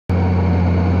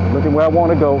looking where I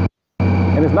want to go,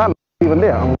 and it's not even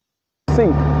there. I'm on the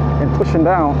seat and pushing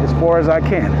down as far as I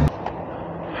can.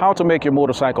 How to make your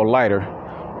motorcycle lighter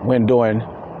when doing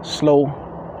slow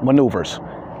maneuvers.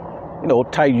 You know,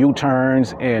 tight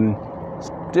U-turns and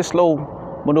just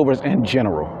slow maneuvers in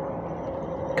general.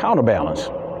 Counterbalance.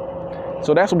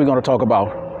 So that's what we're going to talk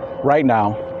about right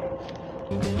now.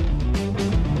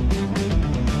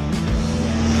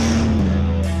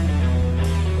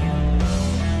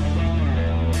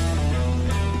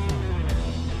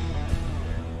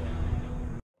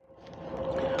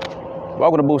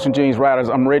 Welcome to Boots and Jeans Riders.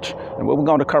 I'm Rich, and what we're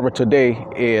going to cover today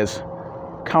is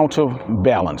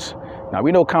counterbalance. Now,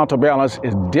 we know counterbalance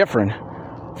is different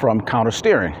from counter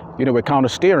steering. You know, with counter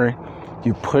steering,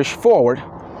 you push forward,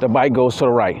 the bike goes to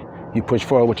the right. You push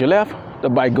forward with your left, the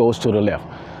bike goes to the left.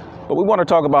 But we want to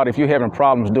talk about if you're having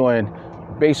problems doing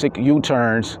basic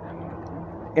U-turns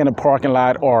in a parking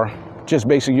lot or just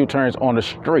basic U-turns on the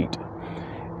street.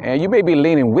 And you may be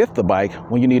leaning with the bike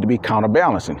when you need to be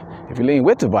counterbalancing. If you lean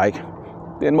with the bike,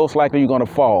 then most likely you're going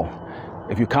to fall.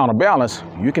 If you counterbalance,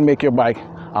 you can make your bike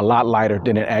a lot lighter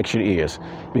than it actually is.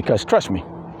 Because trust me,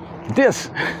 this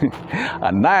a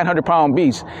 900-pound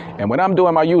beast, and when I'm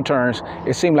doing my U-turns,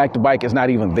 it seems like the bike is not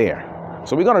even there.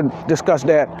 So we're going to discuss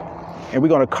that, and we're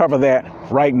going to cover that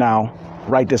right now,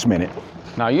 right this minute.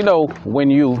 Now, you know,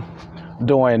 when you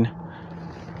doing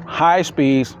high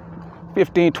speeds,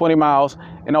 15, 20 miles,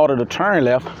 in order to turn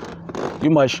left, you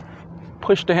must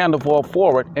push the handlebar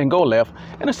forward and go left,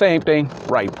 and the same thing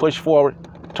right. Push forward,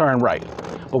 turn right.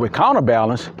 But with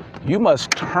counterbalance, you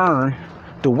must turn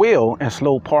the wheel and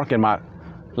slow parking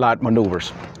lot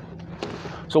maneuvers.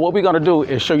 So what we're going to do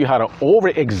is show you how to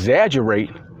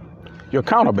over-exaggerate your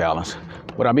counterbalance.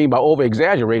 What I mean by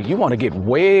over-exaggerate, you want to get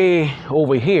way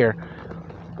over here.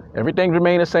 Everything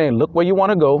remains the same. Look where you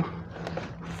want to go.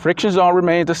 Friction zone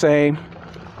remains the same.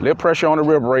 Little pressure on the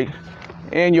rear brake.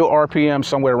 And your RPM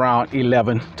somewhere around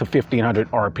 11 to 1500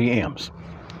 RPMs.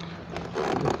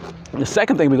 The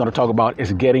second thing we're going to talk about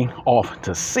is getting off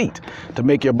the seat to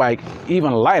make your bike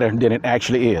even lighter than it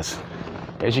actually is.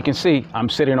 As you can see, I'm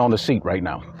sitting on the seat right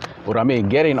now. What I mean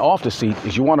getting off the seat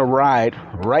is you want to ride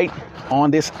right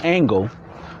on this angle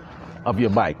of your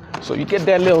bike. So you get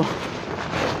that little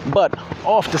butt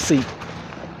off the seat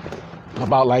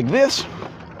about like this,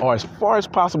 or as far as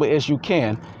possible as you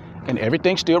can, and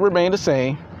everything still remains the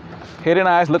same. Head and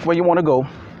eyes, look where you want to go.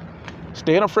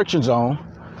 Stay in a friction zone,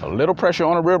 a little pressure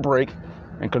on the rear brake,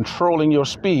 and controlling your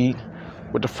speed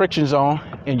with the friction zone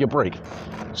in your brake.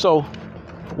 So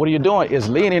what you're doing is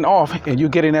leaning off, and you're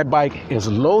getting that bike as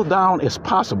low down as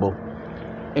possible,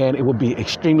 and it will be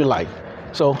extremely light.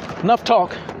 So enough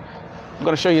talk. I'm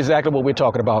going to show you exactly what we're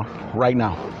talking about right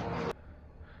now.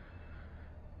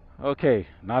 Okay,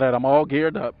 now that I'm all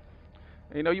geared up,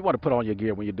 you know, you want to put on your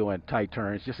gear when you're doing tight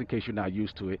turns, just in case you're not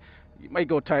used to it. You may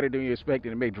go tighter than you expect,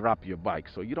 and it may drop your bike.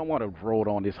 So you don't want to roll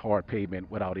on this hard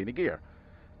pavement without any gear.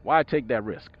 Why take that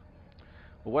risk?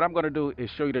 But what I'm going to do is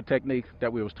show you the technique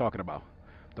that we was talking about.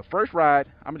 The first ride,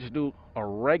 I'm going to just do a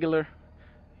regular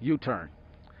U-turn.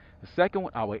 The second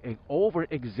one, I will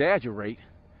over-exaggerate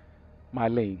my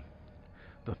lean.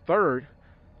 The third,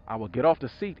 I will get off the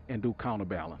seat and do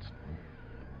counterbalance.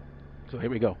 So here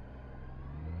we go.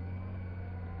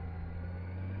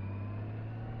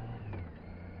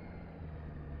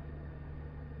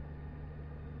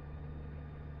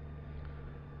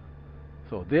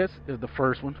 So this is the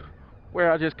first one,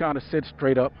 where I just kind of sit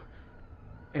straight up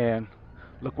and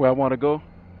look where I want to go,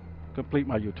 complete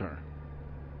my U-turn.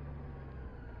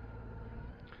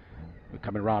 We're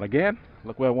coming around again,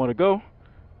 look where I want to go,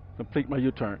 complete my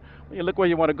U-turn. When you look where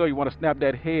you want to go, you want to snap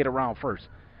that head around first.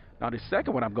 Now the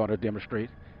second one I'm going to demonstrate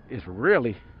is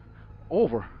really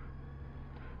over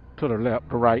to the left,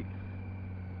 the right.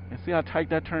 And see how tight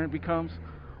that turn becomes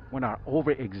when I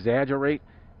over-exaggerate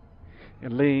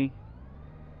and lean.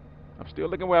 I'm still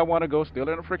looking where I want to go, still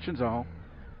in the friction zone,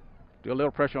 still a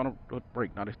little pressure on the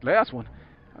brake. Now this last one,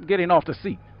 I'm getting off the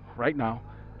seat right now,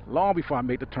 long before I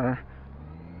make the turn.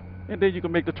 And then you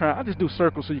can make the turn. I just do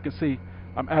circles so you can see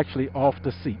I'm actually off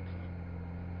the seat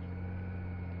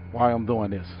while I'm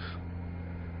doing this.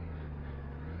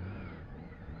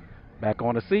 Back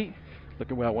on the seat,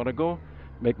 looking where I want to go,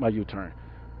 make my U-turn.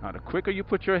 Now the quicker you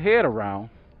put your head around,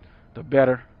 the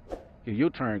better your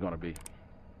U-turn is going to be.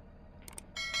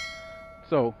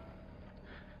 So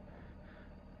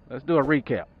let's do a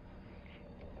recap.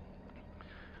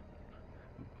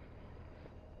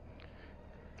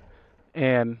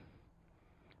 And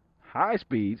high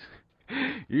speeds,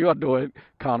 you are doing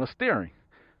counter steering.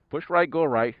 Push right, go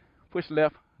right, push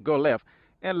left, go left,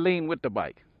 and lean with the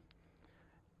bike.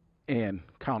 And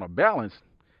counterbalance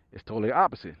It's totally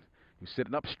opposite. You're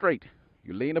sitting up straight.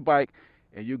 You lean the bike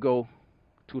and you go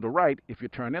to the right if you're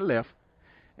turning left,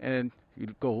 and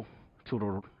you go to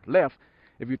the left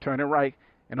if you're turning right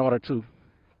in order to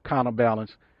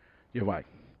counterbalance your bike.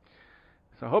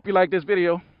 So I hope you like this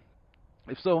video.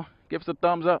 If so, give us a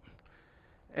thumbs up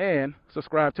and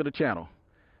subscribe to the channel.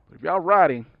 But if y'all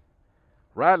riding,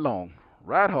 ride long,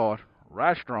 ride hard,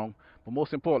 ride strong, but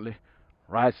most importantly,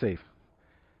 ride safe.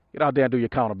 Get out there and do your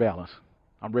counterbalance.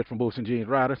 I'm Rich from Boots and Jeans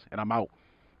Riders, and I'm out.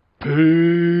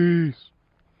 Peace.